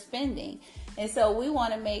that we're spending. And so we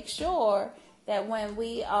want to make sure that when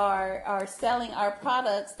we are selling our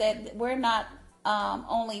products, that we're not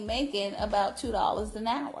only making about $2 an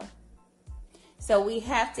hour. So we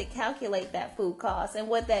have to calculate that food cost. And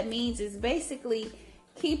what that means is basically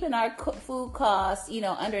keeping our food costs,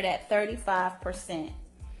 under that 35%.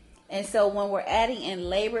 And so when we're adding in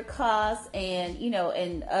labor costs and,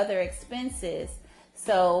 and other expenses,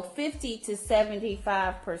 so 50 to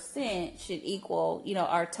 75% should equal,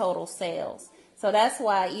 our total sales. So that's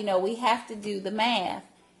why, we have to do the math.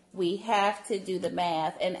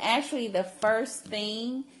 And actually the first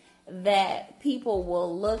thing that people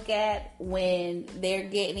will look at when they're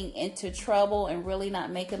getting into trouble and really not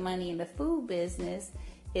making money in the food business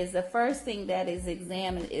is the first thing that is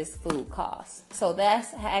examined is food costs. So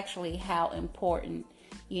that's actually how important,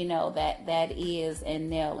 that is, and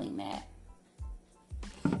nailing that.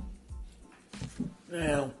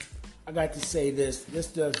 Now, I got to say this. This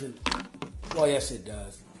doesn't, well, yes, it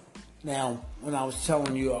does. Now, when I was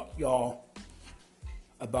telling y'all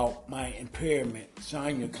about my impairment,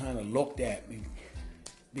 Sonia kind of looked at me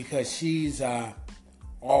because she's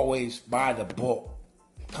always by the book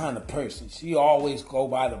kind of person. She always go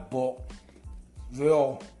by the book,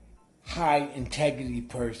 real high integrity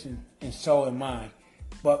person, and so am I.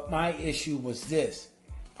 But my issue was this.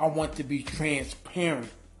 I want to be transparent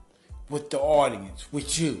with the audience,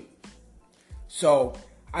 with you. So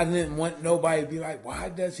I didn't want nobody to be like, why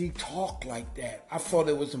does he talk like that? I thought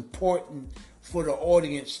it was important for the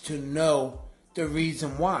audience to know the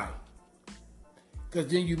reason why. Because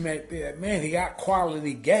then you might be like, man, he got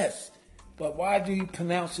quality guests. But why do you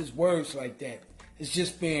pronounce his words like that? It's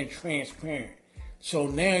just being transparent. So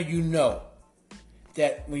now you know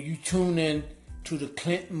that when you tune in to the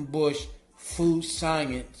Clinton Bush Food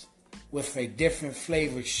Science with a different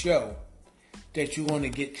flavor show, that you want to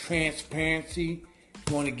get transparency,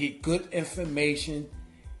 you want to get good information,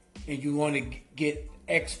 and you want to get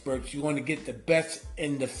experts. You want to get the best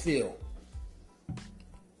in the field.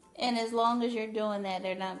 And as long as you're doing that,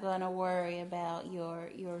 they're not going to worry about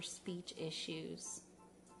your speech issues.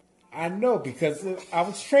 I know, because I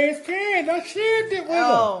was transparent. I shared it with them.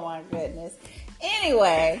 Oh, my goodness.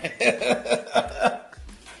 Anyway.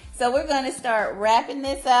 So we're going to start wrapping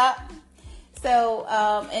this up. So,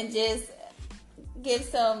 and just give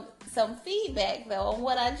some feedback, though, on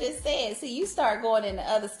what I just said. So you start going into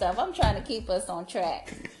other stuff. I'm trying to keep us on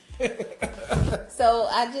track. So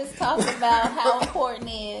I just talked about how important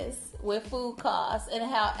it is with food costs and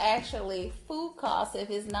how actually food costs,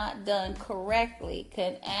 if it's not done correctly,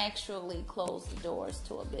 can actually close the doors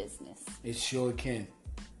to a business. It sure can.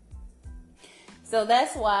 So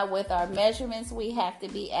that's why with our measurements, we have to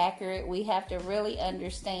be accurate. We have to really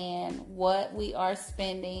understand what we are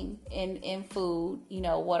spending in food,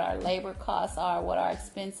 what our labor costs are, what our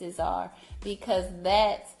expenses are, because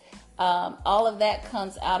that's all of that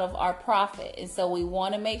comes out of our profit. And so we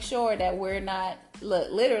want to make sure that we're not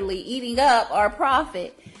literally eating up our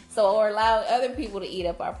profit, or allowing other people to eat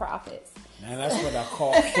up our profits. Now that's what I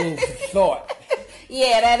call food for thought.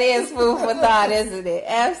 Yeah, that is food for thought, isn't it?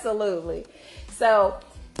 Absolutely. So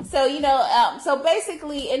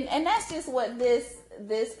basically, and that's just what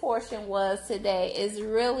this portion was today, is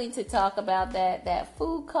really to talk about that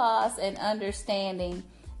food costs and understanding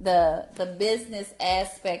the business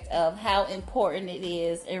aspect of how important it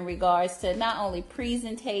is in regards to not only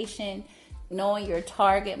presentation, knowing your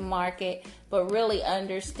target market, but really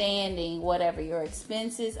understanding whatever your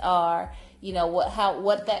expenses are,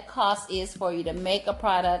 what that cost is for you to make a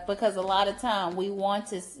product, because a lot of time we want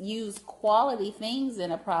to use quality things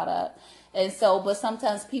in a product, and so but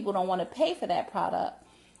sometimes people don't want to pay for that product.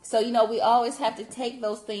 So we always have to take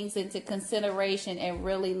those things into consideration and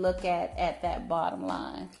really look at that bottom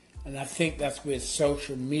line. And I think that's where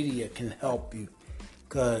social media can help you,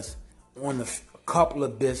 because on a couple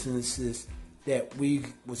of businesses that we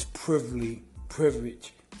was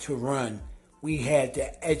privileged to run, we had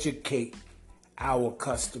to educate our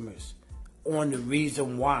customers on the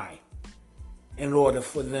reason why in order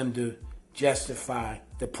for them to justify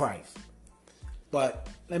the price. But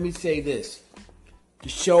let me say this. The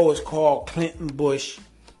show is called Clinton Bush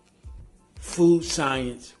Food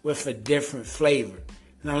Science with a Different Flavor.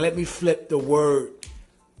 Now let me flip the word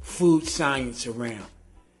food science around.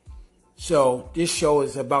 So this show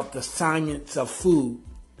is about the science of food.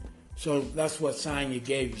 So that's what Sonia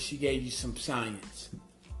gave you. She gave you some science.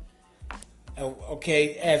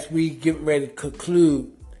 Okay, as we get ready to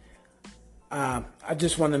conclude, I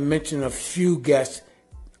just want to mention a few guests,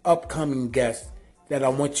 upcoming guests, that I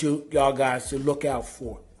want y'all guys to look out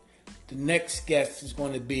for. The next guest is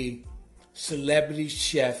going to be celebrity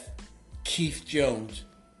chef Keith Jones.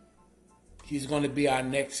 He's going to be our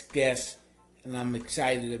next guest, and I'm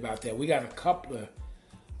excited about that. We got a couple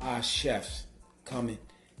of chefs coming.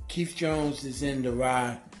 Keith Jones is in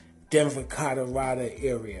the Denver, Colorado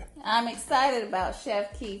area. I'm excited about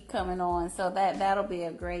Chef Keith coming on, so that'll be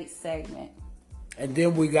a great segment. And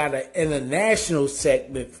then we got an international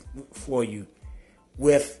segment for you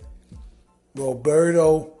with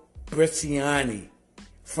Roberto Bresciani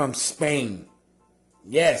from Spain.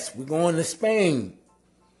 Yes, we're going to Spain.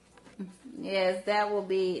 Yes,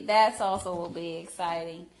 that's also will be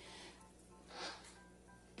exciting.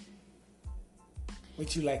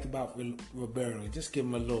 What you like about Roberto? Just give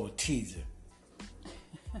him a little teaser.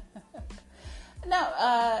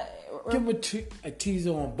 No, give him a teaser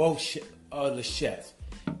on both the chefs,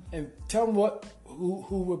 and tell him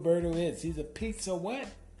who Roberto is. He's a pizza what?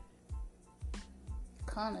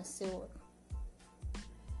 Connoisseur.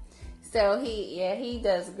 So he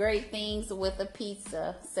does great things with a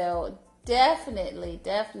pizza. So definitely.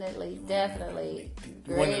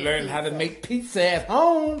 You want to learn how to make pizza at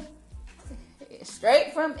home?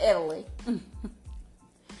 Straight from Italy.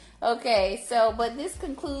 Okay, but this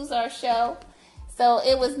concludes our show. So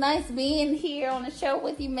it was nice being here on the show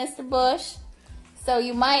with you, Mr. Bush. So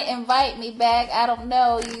you might invite me back. I don't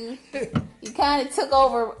know. You kind of took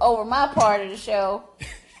over my part of the show.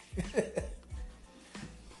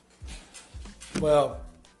 Well,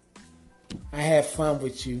 I had fun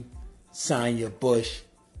with you, Sonia Bush.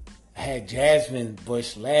 I had Jasmine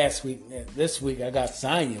Bush last week. This week I got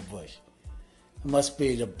Sonia Bush. It must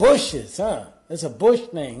be the Bushes, huh? It's a Bush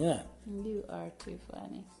thing, huh? You are too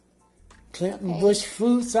funny. Clinton Bush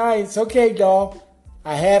Food Science. Okay, y'all.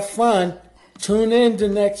 I had fun. Tune in to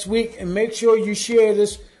next week and make sure you share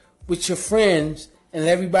this with your friends and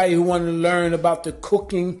everybody who want to learn about the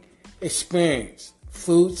cooking experience,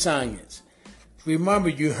 food science. Remember,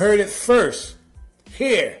 you heard it first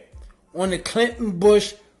here on the Clinton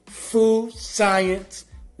Bush Food Science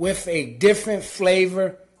with a Different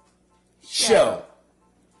Flavor show.